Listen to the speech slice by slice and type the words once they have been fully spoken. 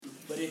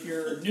if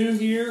you're new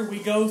here, we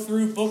go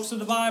through books of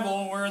the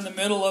Bible, and we're in the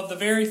middle of the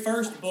very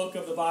first book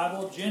of the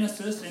Bible,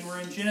 Genesis, and we're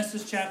in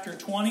Genesis chapter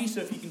 20,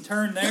 so if you can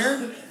turn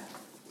there.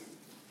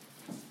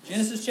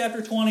 Genesis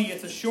chapter 20,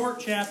 it's a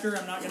short chapter.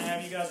 I'm not going to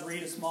have you guys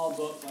read a small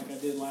book like I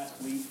did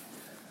last week.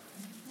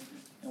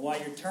 And while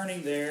you're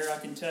turning there, I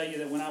can tell you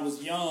that when I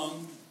was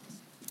young,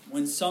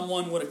 when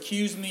someone would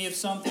accuse me of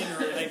something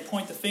or they'd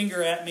point the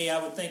finger at me,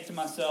 I would think to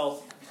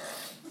myself,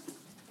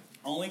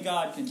 only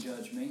God can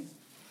judge me,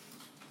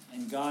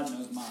 and God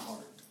knows my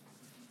heart.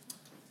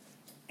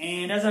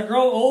 And as I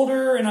grow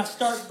older and I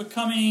start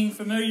becoming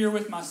familiar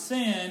with my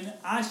sin,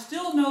 I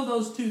still know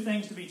those two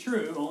things to be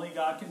true. Only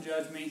God can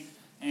judge me,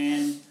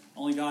 and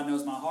only God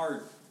knows my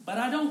heart. But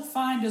I don't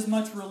find as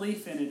much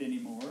relief in it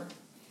anymore.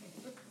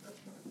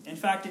 In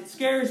fact, it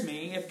scares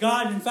me. If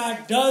God, in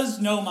fact, does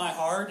know my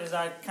heart, as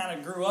I kind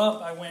of grew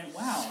up, I went,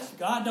 wow, if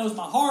God knows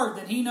my heart,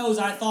 then He knows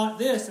I thought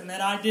this, and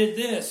that I did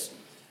this,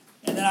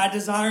 and that I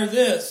desire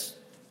this.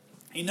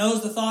 He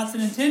knows the thoughts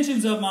and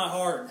intentions of my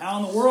heart. How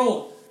in the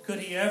world could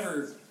He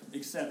ever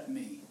accept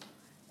me?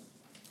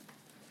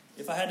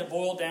 If I had to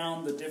boil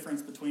down the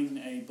difference between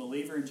a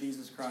believer in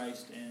Jesus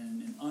Christ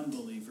and an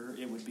unbeliever,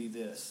 it would be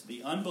this.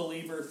 The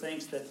unbeliever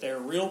thinks that their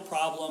real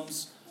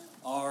problems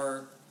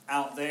are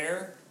out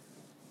there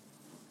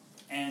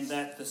and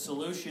that the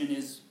solution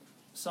is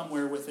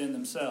somewhere within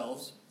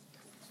themselves.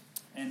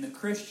 And the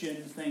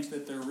Christian thinks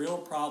that their real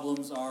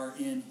problems are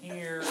in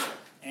here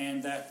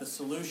and that the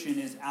solution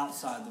is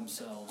outside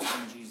themselves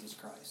in Jesus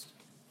Christ.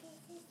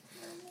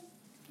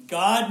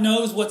 God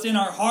knows what's in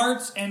our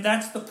hearts, and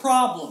that's the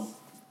problem.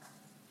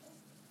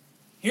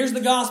 Here's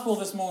the gospel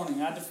this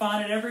morning. I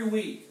define it every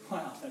week.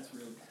 Wow,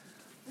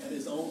 that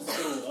is old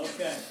school.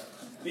 Okay.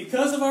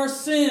 Because of our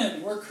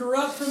sin, we're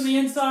corrupt from the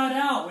inside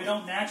out. We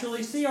don't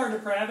naturally see our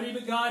depravity,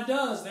 but God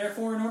does.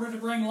 Therefore, in order to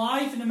bring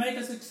life and to make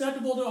us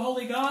acceptable to a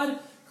holy God,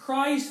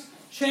 Christ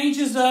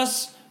changes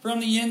us from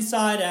the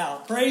inside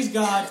out. Praise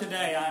God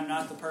today, I am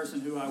not the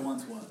person who I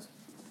once was.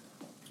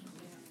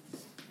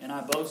 And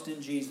I boast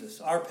in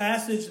Jesus. Our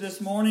passage this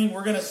morning,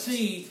 we're going to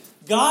see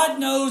God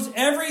knows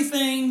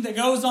everything that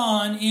goes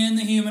on in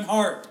the human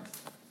heart.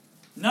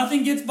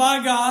 Nothing gets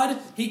by God.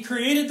 He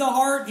created the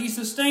heart. He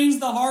sustains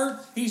the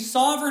heart. He's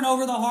sovereign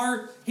over the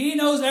heart. He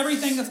knows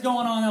everything that's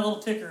going on in that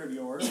little ticker of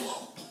yours.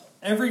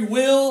 Every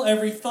will,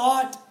 every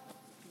thought.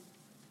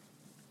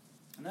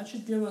 And that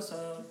should give us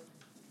a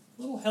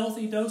little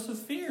healthy dose of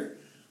fear.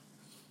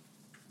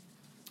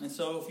 And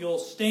so if you'll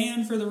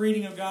stand for the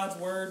reading of God's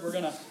Word, we're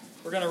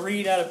going to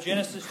read out of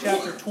Genesis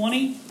chapter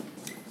 20.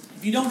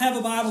 If you don't have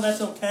a Bible, that's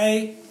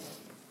okay.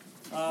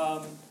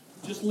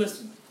 Just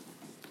listen.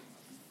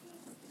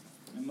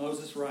 And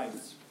Moses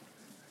writes,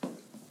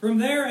 From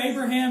there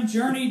Abraham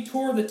journeyed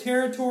toward the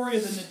territory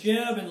of the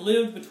Negev and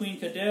lived between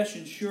Kadesh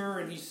and Shur,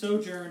 and he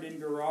sojourned in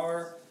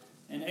Gerar.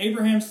 And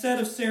Abraham said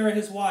of Sarah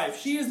his wife,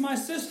 She is my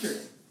sister.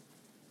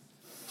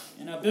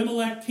 And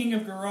Abimelech king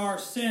of Gerar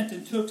sent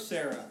and took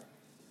Sarah.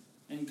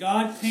 And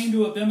God came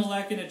to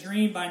Abimelech in a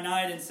dream by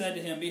night and said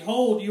to him,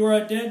 Behold, you are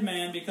a dead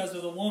man because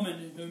of the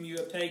woman whom you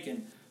have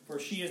taken, for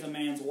she is a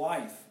man's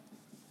wife.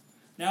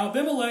 Now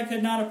Abimelech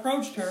had not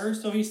approached her,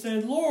 so he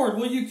said, Lord,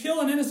 will you kill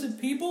an innocent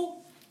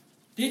people?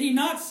 Did he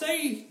not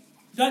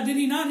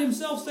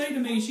himself say to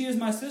me, She is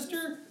my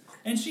sister?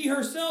 And she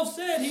herself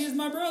said, He is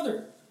my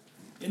brother.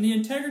 In the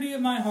integrity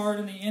of my heart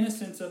and the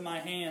innocence of my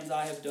hands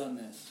I have done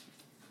this.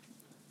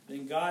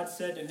 Then God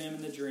said to him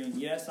in the dream,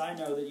 Yes, I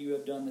know that you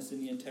have done this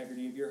in the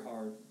integrity of your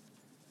heart,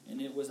 and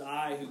it was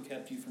I who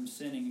kept you from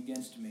sinning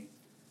against me.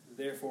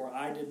 Therefore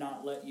I did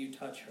not let you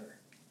touch her.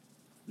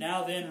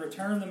 Now then,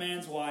 return the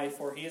man's wife,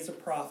 for he is a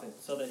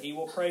prophet, so that he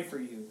will pray for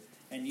you,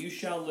 and you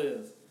shall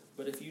live.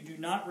 But if you do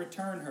not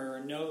return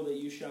her, know that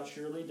you shall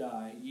surely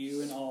die,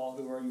 you and all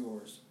who are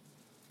yours.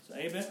 So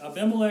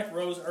Abimelech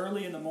rose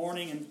early in the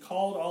morning and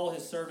called all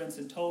his servants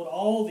and told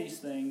all these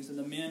things, and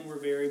the men were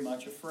very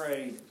much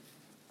afraid.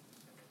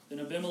 Then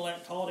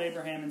Abimelech called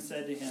Abraham and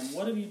said to him,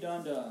 What have you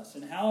done to us,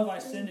 and how have I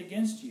sinned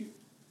against you,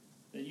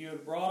 that you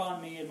have brought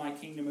on me and my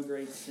kingdom a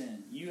great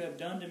sin? You have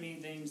done to me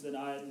things that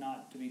I had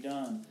not to be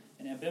done.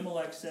 And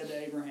Abimelech said to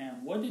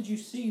Abraham, What did you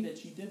see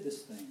that you did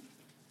this thing?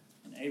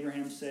 And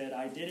Abraham said,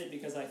 I did it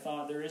because I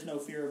thought there is no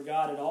fear of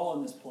God at all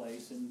in this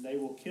place, and they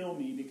will kill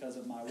me because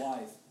of my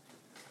wife.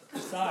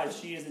 Besides,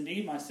 she is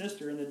indeed my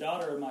sister and the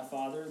daughter of my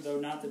father, though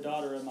not the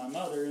daughter of my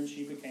mother, and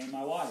she became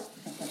my wife.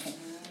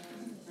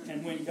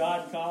 And when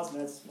God caused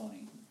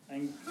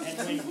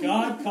when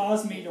God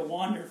caused me to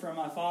wander from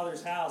my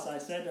father's house, I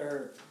said to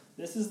her,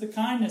 This is the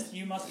kindness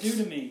you must do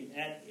to me.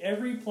 At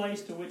every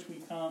place to which we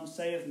come,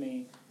 say of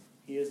me,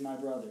 He is my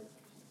brother.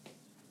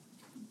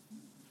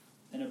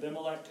 Then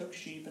Abimelech took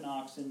sheep and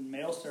oxen,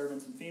 male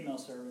servants and female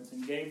servants,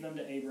 and gave them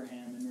to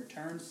Abraham, and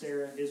returned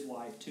Sarah his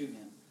wife to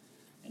him.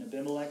 And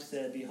Abimelech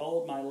said,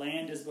 Behold, my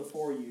land is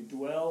before you.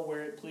 Dwell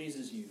where it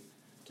pleases you.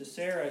 To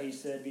Sarah he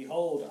said,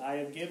 Behold, I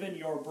have given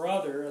your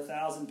brother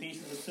 1,000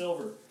 pieces of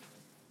silver.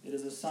 It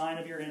is a sign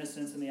of your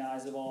innocence in the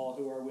eyes of all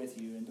who are with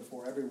you, and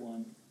before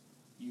everyone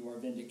you are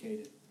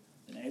vindicated.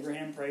 Then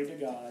Abraham prayed to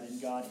God,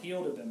 and God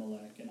healed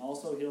Abimelech, and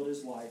also healed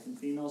his wife and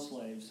female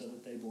slaves, so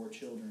that they bore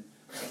children.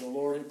 For the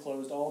Lord had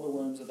closed all the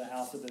wombs of the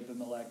house of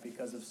Abimelech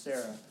because of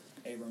Sarah,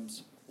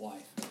 Abram's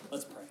wife.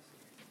 Let's pray.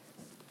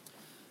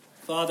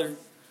 Father,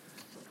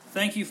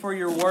 thank you for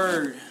your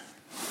word.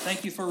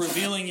 Thank you for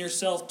revealing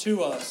yourself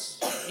to us.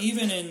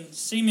 Even in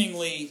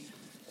seemingly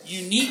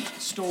unique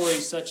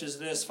stories such as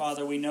this,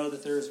 Father, we know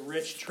that there is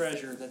rich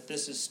treasure, that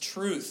this is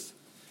truth,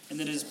 and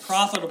that it is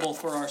profitable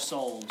for our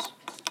souls.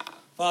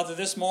 Father,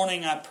 this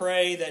morning I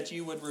pray that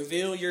you would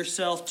reveal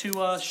yourself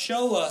to us,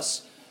 show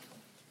us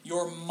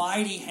your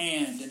mighty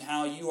hand and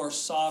how you are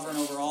sovereign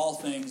over all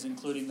things,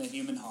 including the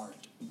human heart.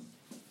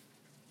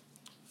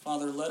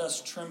 Father, let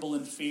us tremble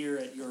in fear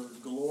at your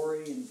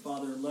glory, and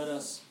Father, let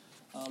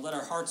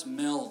our hearts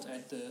melt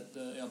at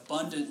the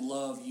abundant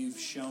love you've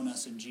shown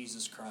us in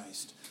Jesus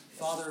Christ.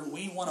 Father,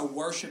 we want to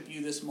worship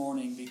you this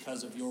morning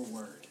because of your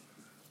word.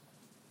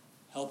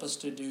 Help us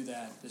to do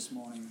that this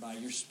morning by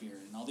your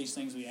Spirit. And all these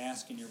things we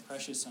ask in your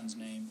precious Son's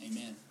name.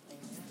 Amen.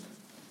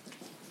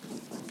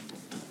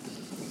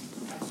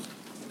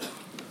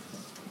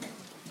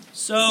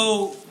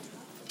 So,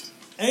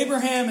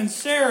 Abraham and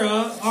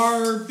Sarah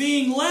are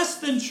being less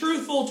than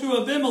truthful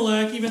to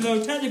Abimelech, even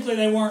though technically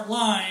they weren't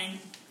lying.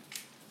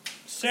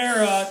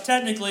 Sarah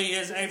technically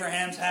is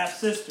Abraham's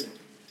half-sister.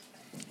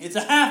 It's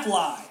a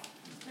half-lie.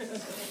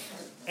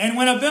 And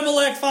when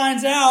Abimelech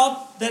finds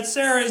out that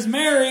Sarah is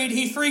married,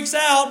 he freaks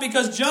out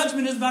because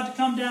judgment is about to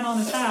come down on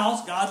his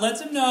house. God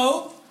lets him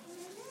know.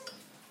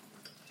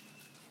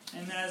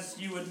 And as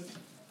you would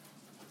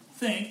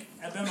think,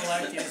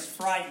 Abimelech is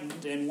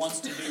frightened and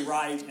wants to do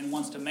right and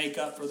wants to make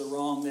up for the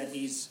wrong that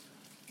he's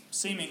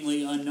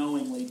seemingly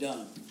unknowingly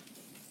done.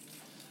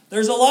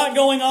 There's a lot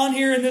going on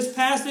here in this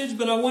passage,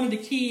 but I wanted to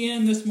key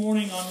in this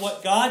morning on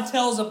what God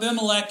tells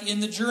Abimelech in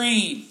the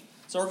dream.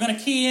 So we're going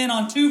to key in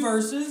on 2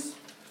 verses.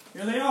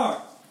 Here they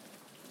are.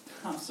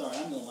 I'm sorry,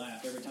 I'm going to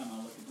laugh every time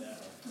I look at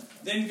that.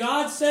 Then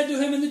God said to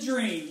him in the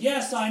dream,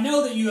 "Yes, I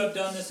know that you have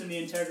done this in the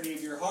integrity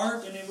of your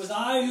heart, and it was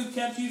I who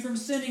kept you from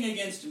sinning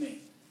against me.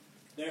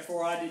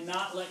 Therefore I did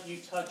not let you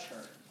touch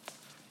her.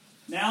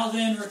 Now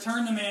then,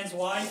 return the man's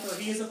wife, for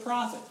he is a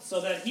prophet,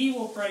 so that he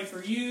will pray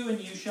for you,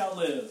 and you shall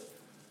live.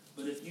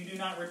 But if you do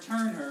not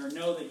return her,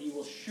 know that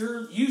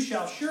you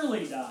shall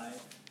surely die,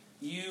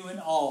 you and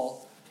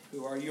all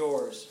who are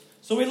yours."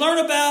 So we learn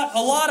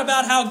a lot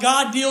about how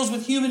God deals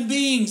with human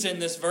beings in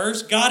this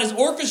verse. God is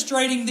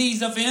orchestrating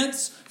these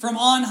events from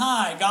on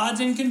high.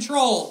 God's in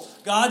control.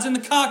 God's in the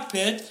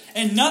cockpit,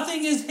 and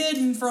nothing is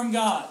hidden from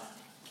God.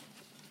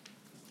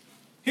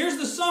 Here's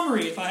the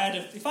summary. If I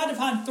had to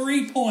find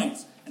 3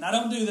 points, and I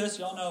don't do this,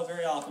 y'all know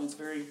very often it's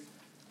very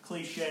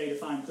cliche to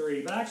find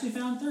 3, but I actually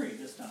found 3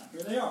 this time.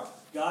 Here they are.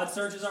 God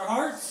searches our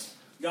hearts.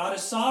 God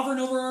is sovereign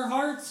over our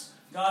hearts.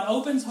 God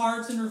opens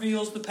hearts and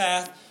reveals the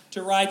path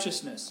to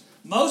righteousness.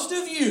 Most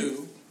of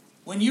you,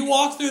 when you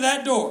walk through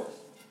that door,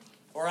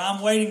 or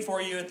I'm waiting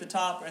for you at the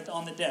top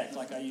on the deck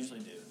like I usually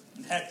do,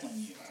 and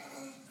heckling you.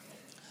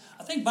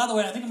 By the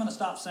way, I'm going to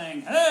stop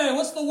saying, "Hey,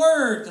 what's the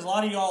word?" Because a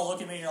lot of y'all look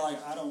at me and you're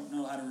like, I don't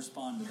know how to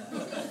respond to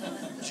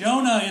that.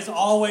 Jonah is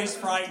always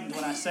frightened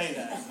when I say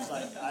that. It's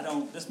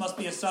like, this must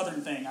be a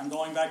southern thing. I'm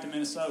going back to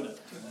Minnesota.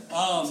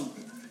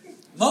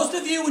 Most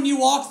of you, when you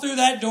walk through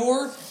that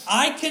door,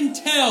 I can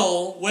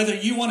tell whether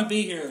you want to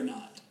be here or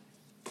not.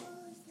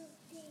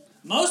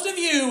 Most of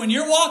you, when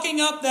you're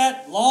walking up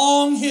that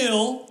long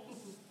hill,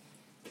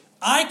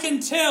 I can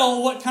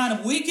tell what kind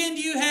of weekend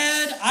you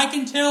had. I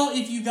can tell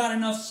if you got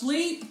enough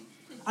sleep.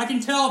 I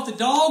can tell if the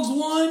dogs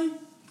won.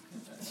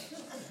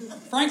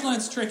 Franklin,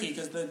 it's tricky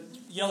because the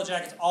Yellow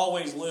Jackets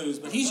always lose,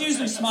 but he's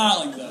usually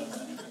smiling though.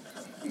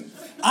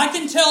 I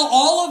can tell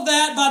all of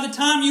that by the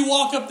time you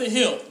walk up the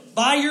hill,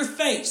 by your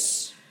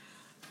face.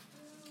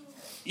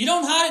 You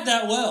don't hide it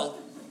that well.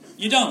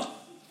 You don't.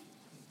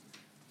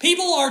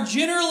 People are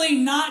generally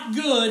not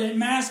good at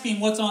masking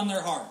what's on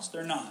their hearts.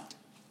 They're not.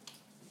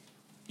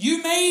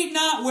 You may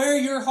not wear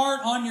your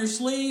heart on your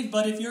sleeve,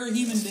 but if you're a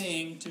human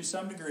being, to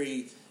some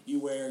degree, you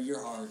wear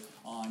your heart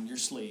on your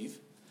sleeve.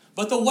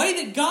 But the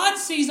way that God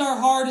sees our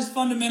heart is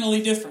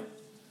fundamentally different.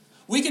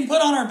 We can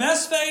put on our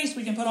best face,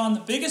 we can put on the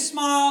biggest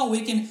smile,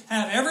 we can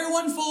have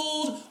everyone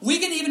fooled, we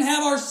can even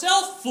have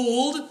ourselves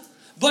fooled,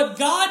 but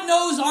God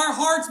knows our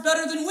hearts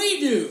better than we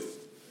do.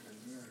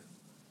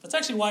 That's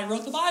actually why He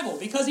wrote the Bible,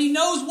 because He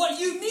knows what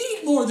you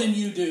need more than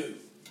you do.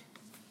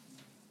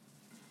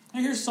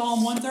 Now here's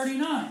Psalm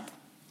 139.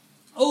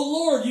 "O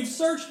Lord, you've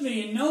searched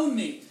me and known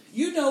me.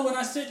 You know when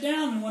I sit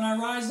down and when I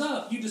rise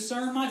up. You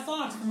discern my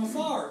thoughts from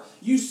afar.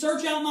 You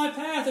search out my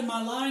path and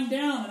my lying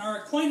down and are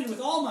acquainted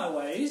with all my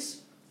ways."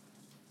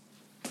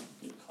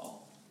 Good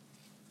call.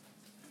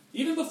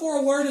 "Even before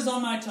a word is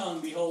on my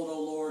tongue, behold,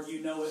 O Lord, you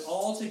know it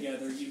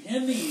altogether. You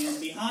hem me in,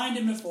 behind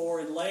and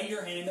before, and lay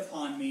your hand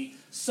upon me.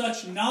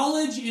 Such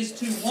knowledge is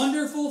too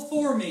wonderful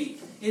for me.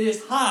 It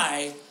is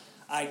high,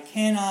 I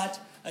cannot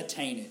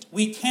attain it."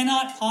 We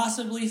cannot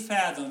possibly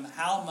fathom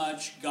how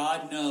much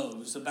God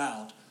knows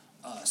about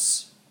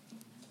us.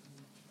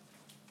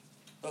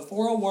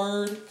 before a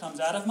word comes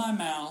out of my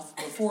mouth,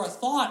 before a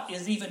thought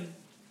is even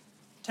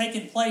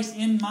taking place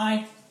in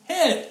my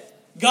head.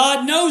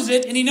 God knows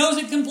it, and He knows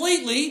it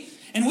completely.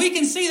 And we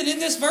can see that in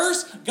this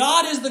verse,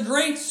 God is the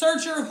great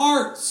searcher of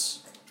hearts.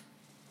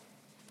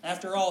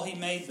 After all, He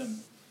made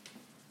them.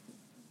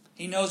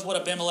 He knows what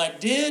Abimelech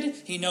did.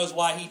 He knows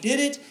why he did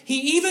it.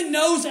 He even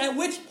knows at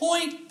which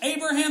point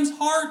Abraham's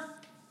heart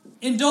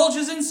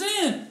indulges in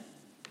sin.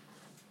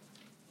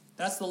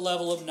 That's the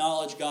level of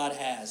knowledge God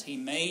has. He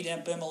made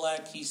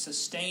Abimelech. He's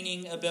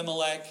sustaining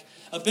Abimelech.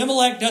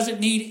 Abimelech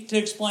doesn't need to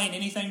explain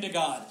anything to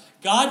God.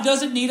 God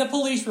doesn't need a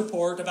police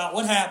report about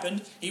what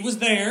happened. He was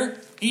there.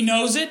 He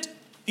knows it.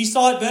 He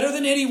saw it better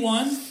than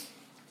anyone.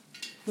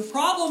 The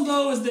problem,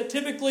 though, is that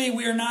typically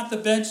we are not the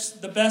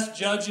best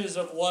judges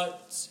of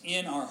what's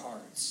in our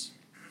hearts.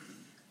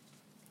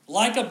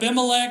 Like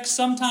Abimelech,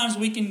 sometimes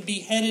we can be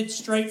headed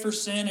straight for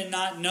sin and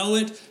not know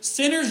it.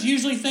 Sinners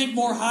usually think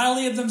more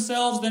highly of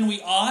themselves than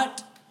we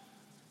ought.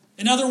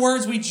 In other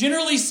words, we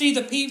generally see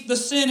the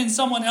sin in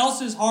someone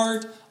else's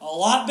heart a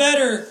lot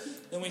better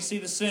than we see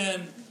the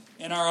sin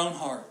in our own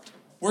heart.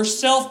 We're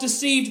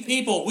self-deceived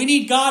people. We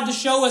need God to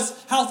show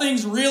us how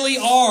things really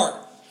are.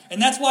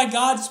 And that's why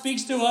God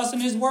speaks to us in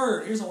His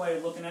Word. Here's a way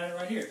of looking at it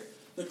right here.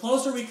 The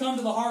closer we come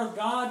to the heart of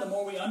God, the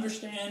more we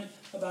understand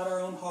about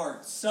our own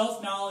hearts.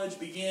 Self-knowledge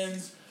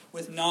begins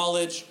with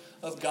knowledge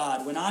of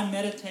God. When I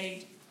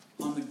meditate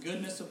on the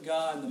goodness of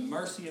God, the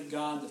mercy of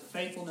God, the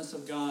faithfulness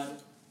of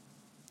God,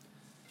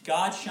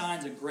 God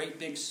shines a great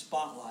big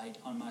spotlight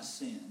on my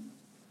sin.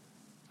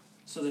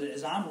 So that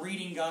as I'm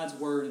reading God's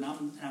Word and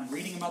I'm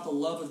reading about the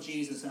love of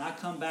Jesus, and I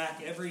come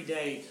back every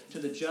day to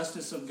the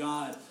justice of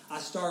God, I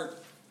start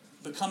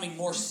becoming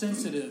more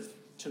sensitive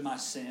to my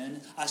sin.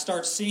 I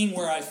start seeing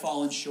where I've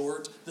fallen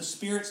short. The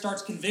Spirit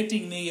starts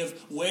convicting me of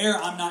where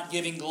I'm not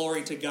giving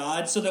glory to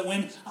God, so that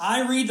when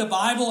I read the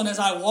Bible and as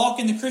I walk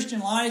in the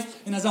Christian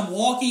life and as I'm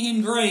walking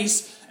in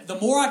grace, the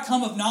more I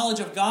come of knowledge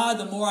of God,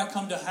 the more I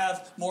come to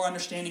have more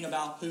understanding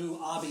about who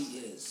Abi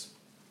is.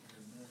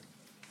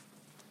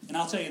 And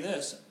I'll tell you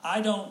this,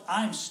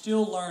 I'm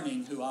still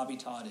learning who Abi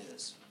Todd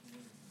is.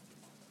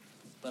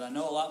 But I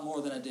know a lot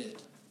more than I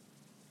did.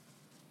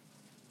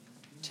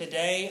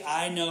 Today,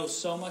 I know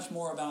so much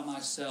more about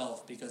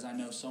myself because I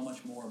know so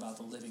much more about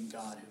the living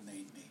God who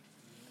made me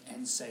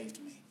and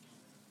saved me.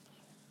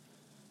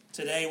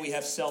 Today, we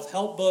have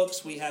self-help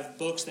books. We have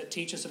books that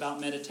teach us about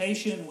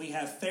meditation. We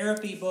have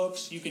therapy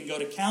books. You can go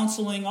to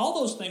counseling. All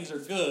those things are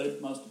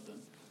good, most of them.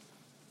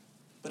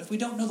 But if we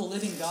don't know the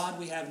living God,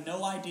 we have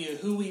no idea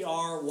who we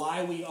are,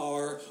 why we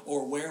are,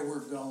 or where we're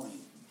going.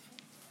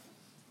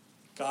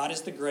 God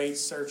is the great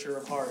searcher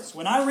of hearts.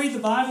 When I read the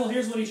Bible,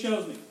 here's what He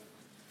shows me.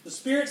 The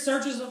Spirit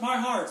searches my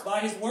hearts. By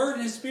His Word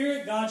and His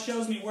Spirit, God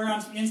shows me where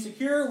I'm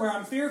insecure, where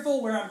I'm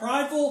fearful, where I'm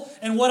prideful,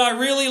 and what I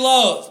really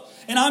love.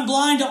 And I'm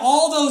blind to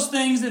all those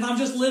things if I'm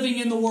just living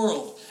in the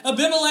world.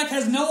 Abimelech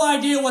has no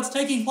idea what's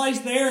taking place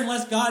there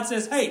unless God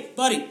says, "Hey,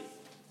 buddy,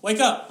 wake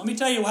up. Let me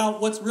tell you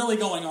what's really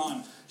going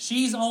on.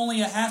 She's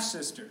only a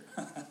half-sister."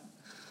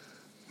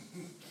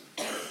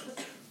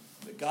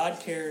 But God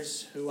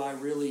cares who I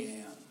really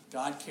am.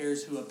 God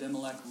cares who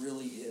Abimelech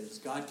really is.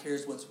 God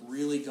cares what's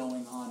really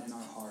going on in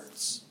our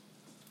hearts.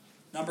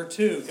 Number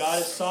 2, God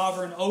is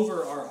sovereign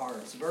over our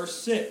hearts. Verse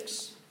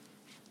 6.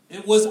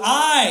 It was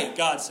I,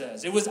 God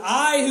says. It was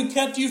I who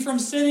kept you from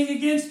sinning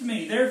against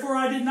me. Therefore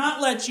I did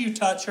not let you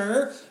touch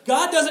her.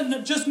 God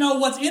doesn't just know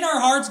what's in our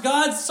hearts.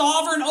 God's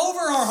sovereign over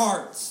our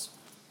hearts.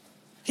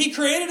 He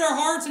created our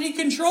hearts and He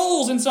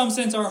controls, in some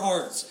sense, our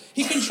hearts.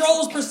 He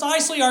controls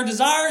precisely our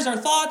desires, our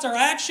thoughts, our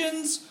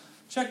actions.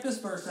 Check this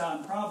verse out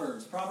in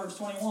Proverbs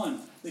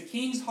 21. The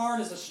king's heart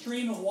is a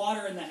stream of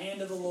water in the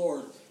hand of the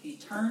Lord. He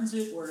turns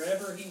it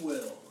wherever He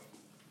will.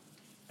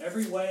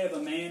 Every way of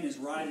a man is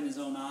right in his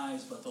own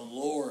eyes, but the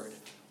Lord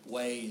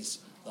weighs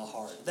the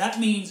heart.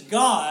 That means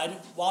God,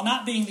 while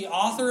not being the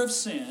author of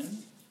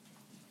sin,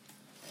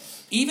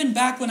 even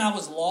back when I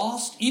was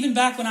lost, even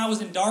back when I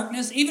was in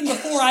darkness, even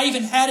before I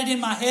even had it in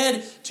my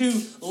head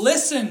to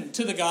listen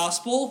to the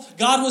gospel,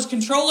 God was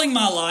controlling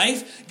my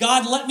life.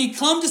 God let me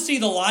come to see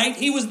the light.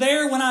 He was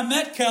there when I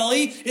met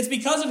Kelly. It's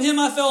because of Him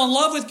I fell in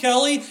love with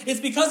Kelly. It's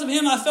because of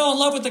Him I fell in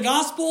love with the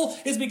gospel.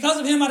 It's because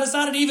of Him I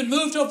decided to even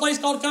move to a place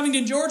called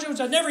Covington, Georgia,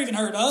 which I'd never even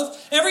heard of.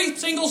 Every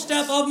single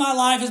step of my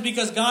life is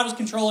because God was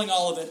controlling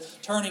all of it,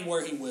 turning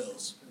where He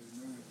wills.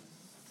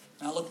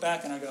 And I look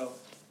back and I go,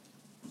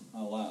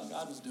 oh wow,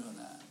 God was doing that.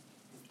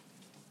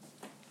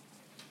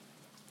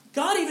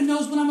 God even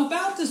knows when I'm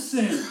about to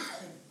sin.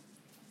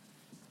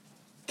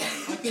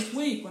 Like this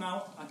week when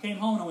I came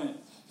home and I went,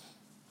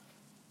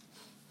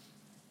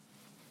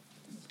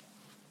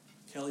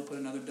 Kelly put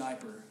another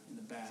diaper in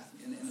the bath,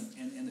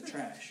 in the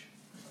trash,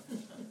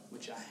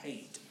 which I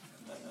hate.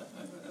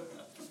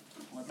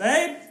 I went,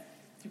 babe,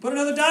 you put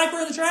another diaper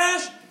in the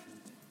trash?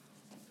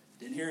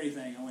 Didn't hear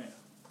anything. I went,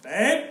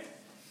 babe?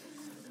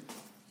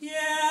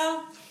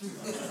 Yeah.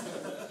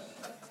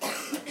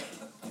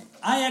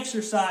 I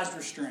exercised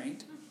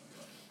restraint.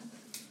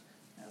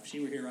 Now, if she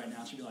were here right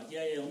now, she'd be like,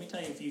 yeah, let me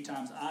tell you a few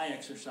times I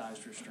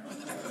exercised restraint.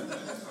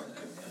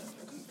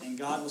 And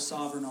God was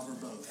sovereign over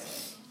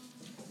both.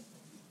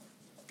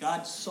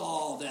 God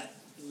saw that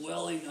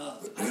welling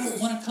up. I don't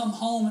want to come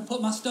home and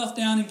put my stuff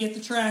down and get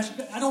the trash.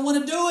 I don't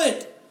want to do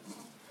it.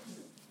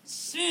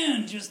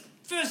 Sin just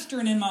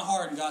festering in my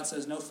heart. And God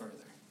says, no further.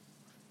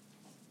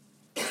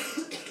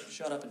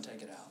 Shut up and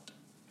take it out.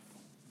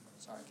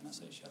 Sorry, can I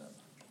say shut up?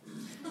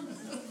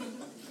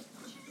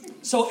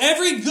 So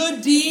every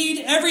good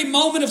deed, every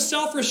moment of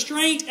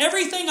self-restraint,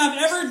 everything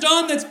I've ever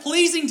done that's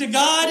pleasing to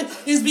God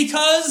is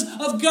because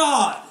of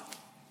God.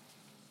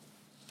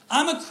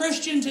 I'm a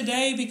Christian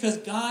today because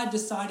God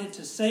decided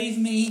to save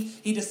me.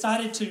 He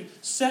decided to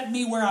set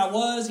me where I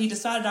was. He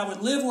decided I would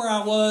live where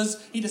I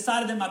was. He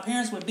decided that my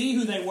parents would be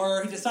who they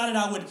were. He decided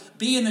I would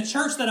be in the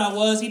church that I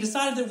was. He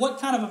decided that what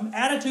kind of an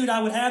attitude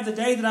I would have the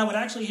day that I would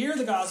actually hear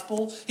the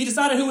gospel. He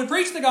decided who would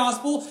preach the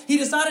gospel. He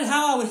decided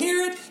how I would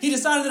hear it. He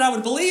decided that I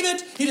would believe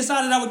it. He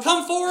decided I would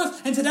come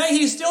forth. And today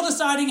He is still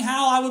deciding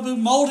how I would be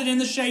molded in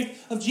the shape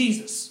of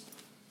Jesus.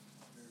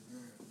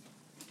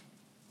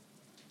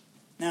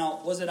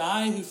 Now, was it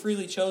I who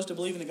freely chose to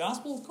believe in the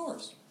gospel? Of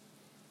course.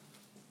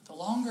 The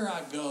longer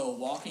I go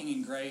walking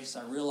in grace,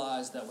 I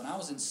realize that when I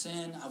was in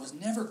sin, I was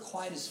never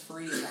quite as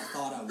free as I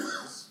thought I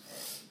was.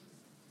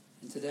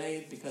 And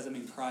today, because I'm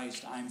in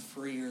Christ, I'm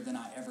freer than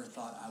I ever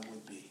thought I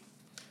would be.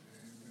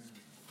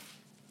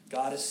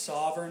 God is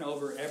sovereign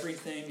over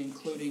everything,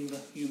 including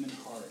the human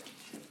heart.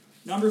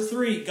 Number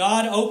 3,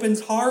 God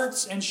opens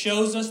hearts and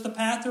shows us the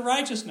path to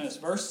righteousness.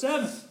 Verse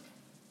 7.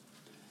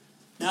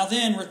 Now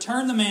then,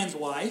 return the man's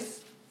wife.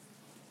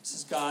 This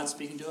is God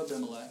speaking to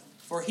Abimelech.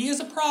 For he is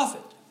a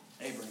prophet,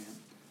 Abraham,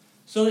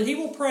 so that he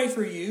will pray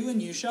for you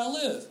and you shall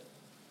live.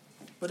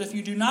 But if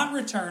you do not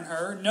return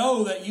her,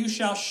 know that you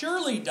shall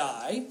surely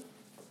die,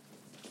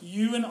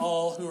 you and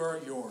all who are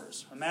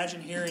yours.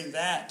 Imagine hearing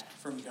that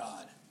from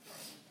God.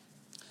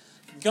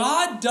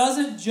 God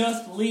doesn't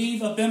just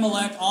leave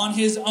Abimelech on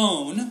his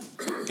own.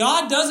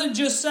 God doesn't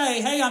just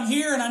say, hey, I'm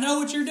here and I know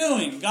what you're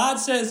doing. God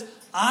says,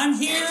 I'm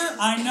here,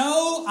 I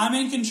know, I'm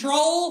in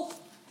control.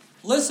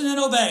 Listen and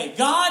obey.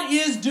 God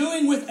is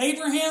doing with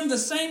Abraham the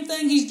same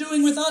thing He's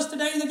doing with us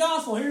today in the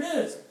gospel. Here it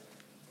is.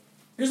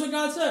 Here's what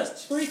God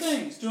says. 3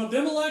 things to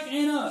Abimelech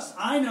and us.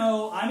 I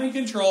know, I'm in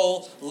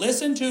control.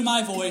 Listen to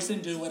my voice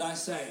and do what I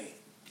say.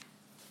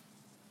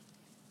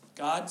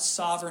 God's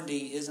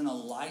sovereignty isn't a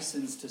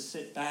license to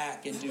sit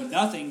back and do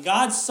nothing.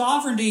 God's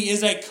sovereignty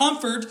is a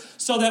comfort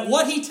so that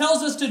what He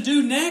tells us to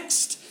do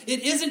next,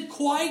 it isn't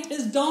quite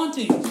as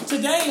daunting.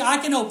 Today I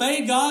can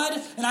obey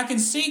God and I can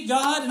seek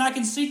God and I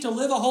can seek to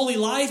live a holy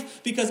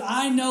life because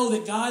I know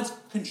that God's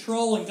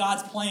control and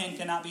God's plan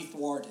cannot be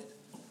thwarted.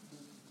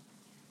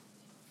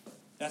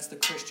 That's the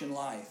Christian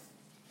life.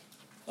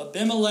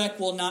 Abimelech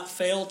will not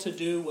fail to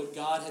do what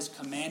God has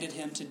commanded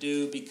him to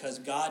do because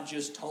God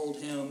just told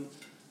him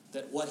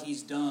that what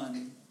he's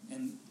done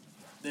and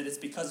that it's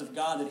because of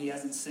God that he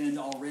hasn't sinned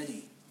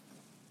already.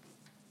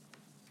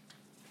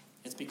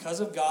 It's because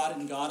of God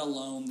and God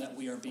alone that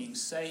we are being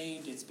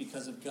saved. It's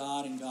because of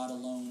God and God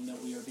alone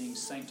that we are being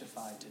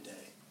sanctified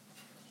today.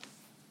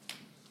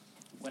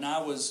 When I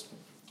was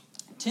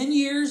 10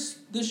 years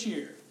this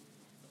year,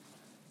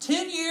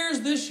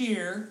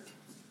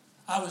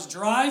 I was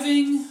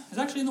driving, it was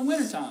actually in the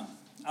wintertime.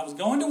 I was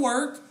going to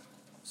work.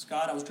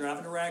 Scott, I was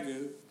driving to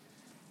Ragu.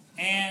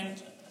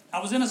 And I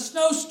was in a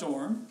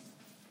snowstorm.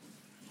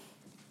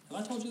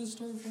 Have I told you this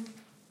story before?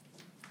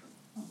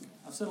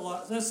 I've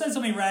said so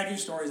many Ragu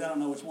stories, I don't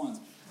know which ones.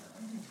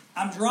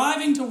 I'm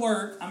driving to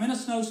work, I'm in a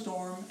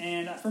snowstorm,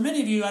 and for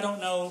many of you, I don't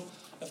know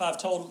if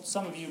I've told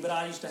some of you, but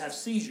I used to have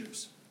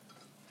seizures.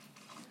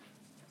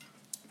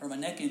 From a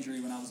neck injury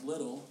when I was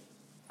little,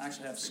 I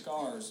actually have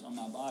scars on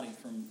my body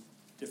from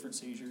different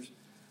seizures.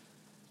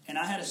 And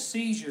I had a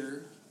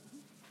seizure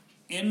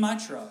in my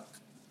truck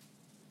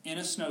in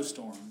a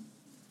snowstorm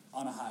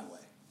on a highway.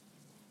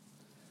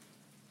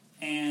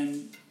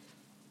 And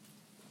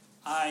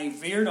I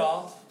veered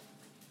off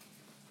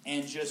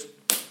and just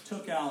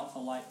took out a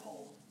light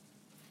pole.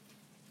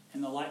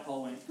 And the light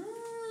pole went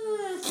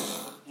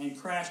and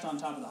crashed on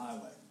top of the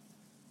highway.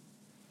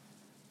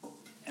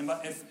 And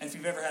if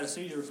you've ever had a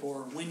seizure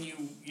before, when you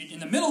in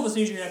the middle of a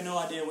seizure, you have no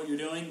idea what you're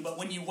doing. But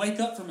when you wake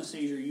up from a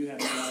seizure, you have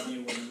no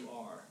idea where you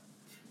are.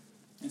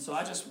 And so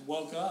I just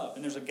woke up,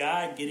 and there's a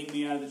guy getting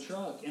me out of the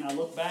truck. And I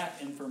look back,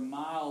 and for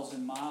miles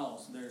and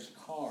miles, there's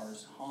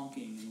cars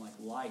honking and like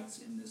lights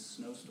in this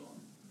snowstorm.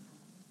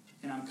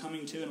 And I'm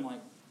coming to, and I'm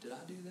like, did I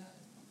do that?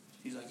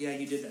 He's like, yeah,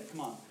 you did that. Come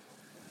on.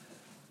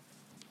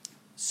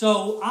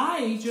 So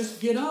I just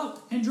get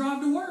up and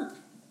drive to work.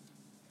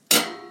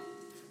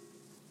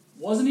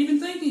 Wasn't even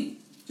thinking.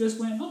 Just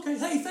went, okay,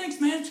 hey, thanks,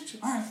 man.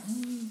 All right,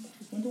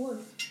 just went to work.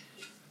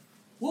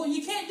 Well,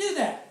 you can't do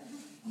that,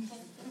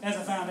 as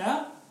I found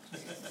out.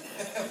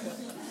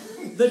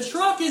 The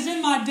truck is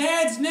in my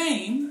dad's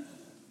name,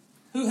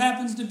 who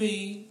happens to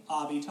be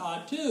Abby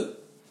Todd, too.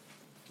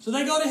 So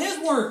they go to his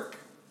work.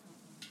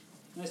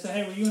 And they say,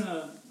 hey, were you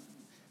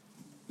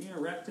in a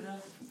wreck today?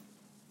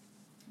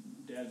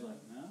 Dad's like,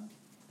 no.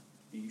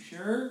 Are you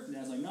sure?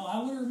 Dad's like, no,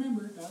 I would have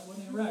remembered. I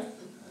wasn't in a wreck.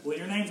 well,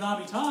 your name's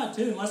Abby Todd,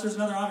 too, unless there's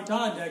another Abby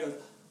Todd. And Dad goes,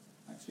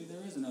 actually,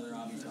 there is another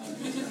Abby Todd.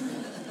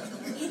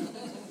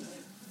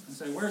 And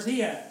say, where's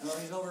he at? Oh,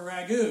 he's over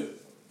at Ragu.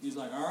 He's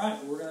like, all right,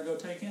 well, we're going to go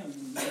take him.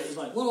 And he's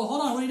like, well,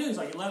 hold on, what do you do? He's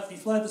like, he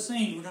fled the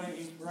scene. We're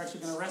actually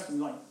going to arrest him.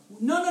 He's like,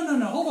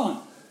 no, hold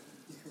on.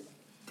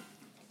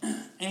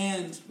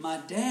 And my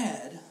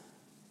dad,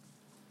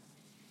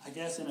 I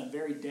guess in a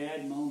very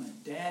dad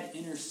moment, Dad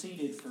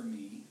interceded for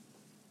me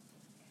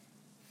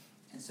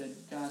and said,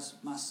 guys,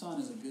 my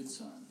son is a good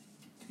son.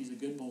 He's a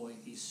good boy.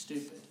 He's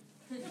stupid.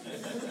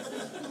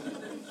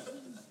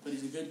 But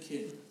he's a good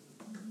kid.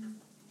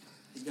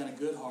 He's got a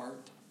good heart.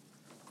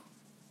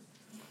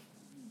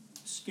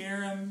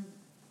 Scare him,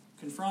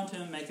 confront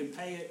him, make him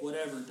pay it,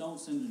 whatever. Don't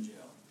send him to jail.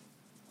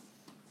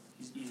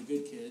 He's a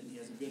good kid. He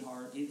has a good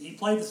heart. He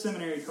played the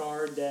seminary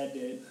card, Dad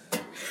did.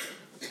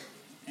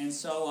 And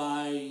so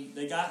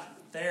they got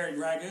there in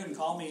Ragu and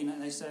called me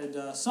and they said,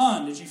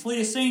 son, did you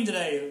flee a scene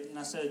today? And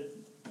I said,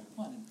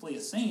 well, I didn't flee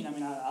a scene. I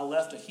mean, I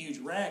left a huge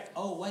wreck.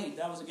 Oh, wait,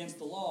 that was against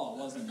the law,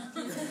 wasn't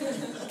it?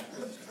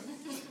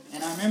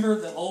 And I remember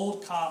the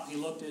old cop, he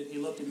looked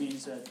at me and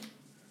said,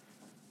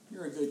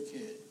 you're a good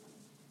kid.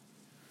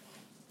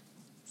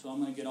 So I'm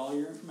going to get all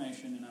your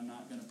information and I'm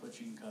not going to put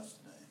you in cuffs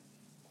today.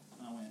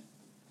 And I went,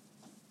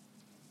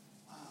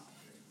 wow,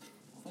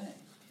 well, thanks.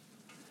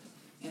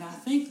 And I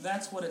think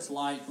that's what it's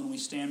like when we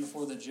stand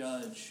before the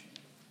judge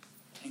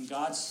and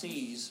God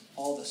sees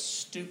all the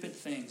stupid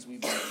things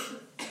we've done.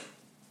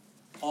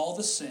 All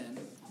the sin,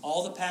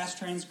 all the past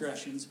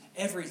transgressions,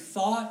 every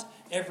thought,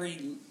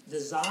 every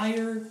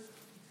desire.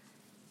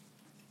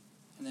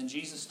 And then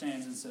Jesus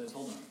stands and says,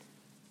 hold on.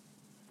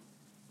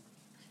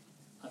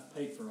 I've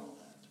paid for all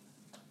that.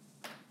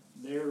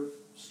 They're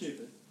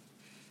stupid.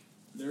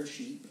 They're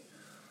sheep,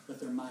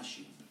 but they're my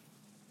sheep.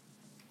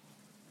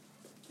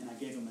 And I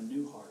gave them a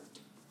new heart.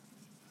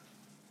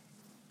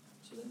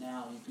 So that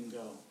now you can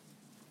go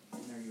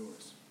and they're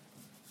yours.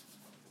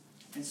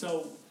 And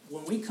so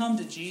when we come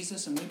to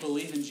Jesus and we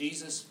believe in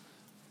Jesus,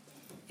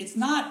 it's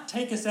not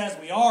take us as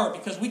we are,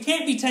 because we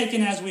can't be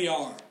taken as we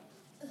are.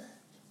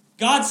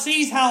 God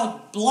sees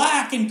how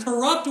black and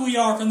corrupt we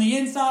are from the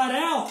inside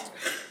out.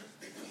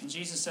 And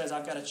Jesus says,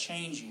 I've got to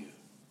change you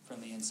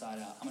from the inside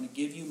out. I'm going to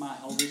give you my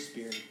Holy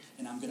Spirit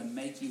and I'm going to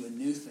make you a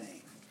new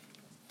thing.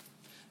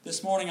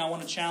 This morning I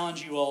want to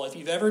challenge you all. If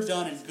you've ever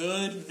done a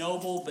good,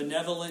 noble,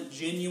 benevolent,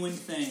 genuine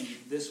thing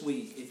this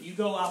week, if you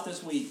go out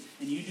this week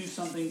and you do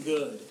something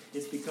good,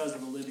 it's because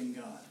of the living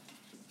God.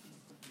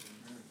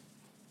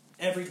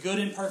 Every good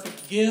and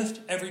perfect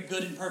gift, every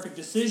good and perfect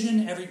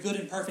decision, every good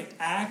and perfect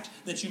act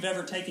that you've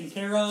ever taken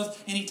care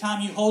of,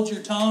 anytime you hold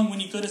your tongue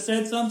when you could have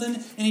said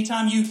something,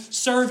 anytime you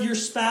serve your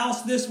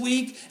spouse this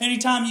week,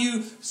 anytime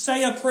you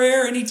say a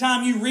prayer,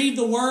 anytime you read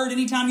the Word,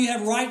 anytime you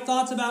have right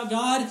thoughts about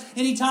God,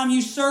 anytime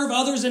you serve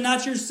others and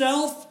not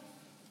yourself,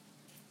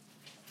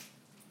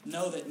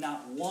 know that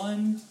not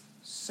 1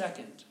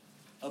 second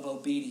of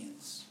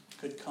obedience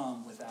could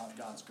come without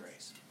God's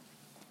grace.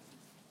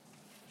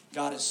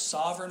 God is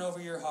sovereign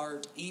over your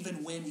heart,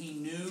 even when He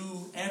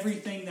knew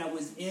everything that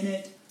was in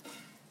it. And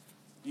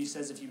He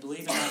says, if you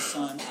believe in my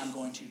Son, I'm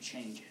going to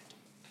change it.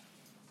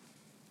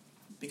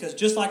 Because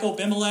just like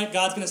Abimelech,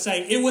 God's going to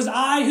say, it was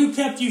I who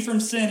kept you from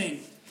sinning.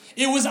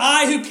 It was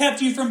I who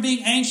kept you from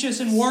being anxious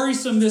and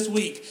worrisome this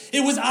week. It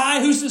was I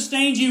who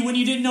sustained you when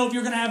you didn't know if you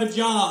were going to have a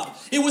job.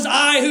 It was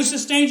I who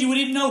sustained you when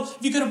you didn't know if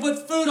you could have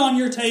put food on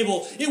your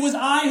table. It was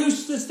I who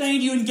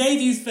sustained you and gave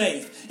you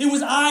faith. It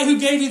was I who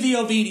gave you the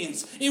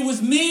obedience. It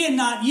was me and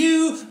not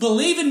you.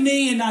 Believe in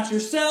me and not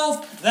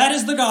yourself. That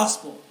is the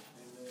gospel.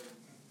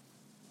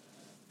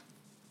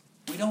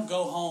 We don't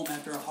go home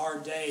after a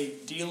hard day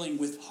dealing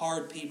with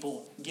hard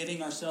people,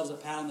 giving ourselves a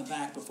pat on the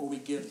back before we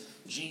give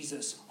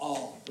Jesus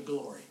all the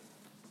glory.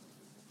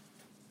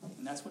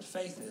 And that's what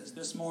faith is.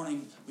 This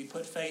morning, we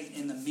put faith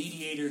in the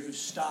mediator who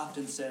stopped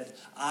and said,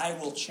 I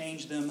will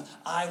change them.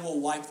 I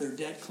will wipe their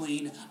debt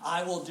clean.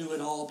 I will do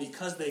it all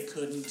because they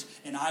couldn't,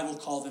 and I will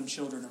call them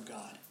children of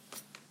God.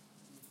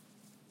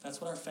 That's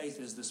what our faith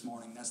is this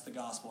morning. That's the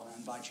gospel, and I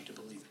invite you to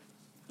believe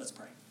it. Let's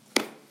pray.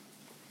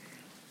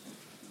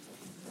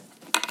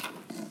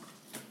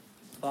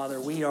 Father,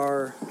 we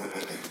are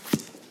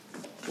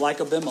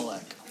like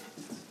Abimelech.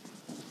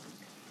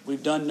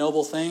 We've done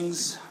noble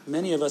things.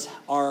 Many of us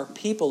are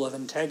people of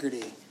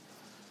integrity,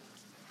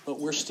 but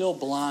we're still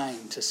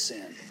blind to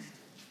sin.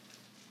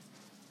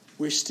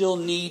 We still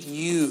need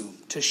you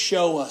to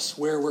show us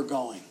where we're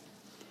going.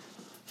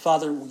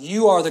 Father,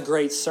 you are the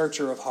great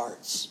searcher of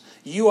hearts.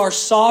 You are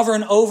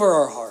sovereign over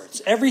our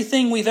hearts.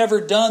 Everything we've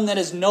ever done that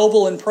is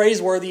noble and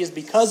praiseworthy is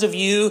because of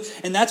you,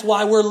 and that's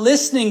why we're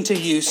listening to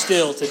you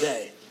still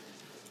today.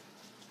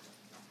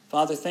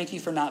 Father, thank you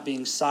for not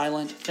being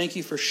silent. Thank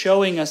you for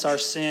showing us our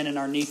sin and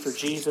our need for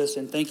Jesus.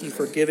 And thank you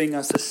for giving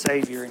us a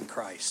Savior in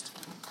Christ.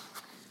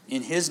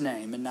 In His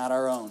name and not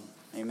our own.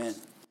 Amen.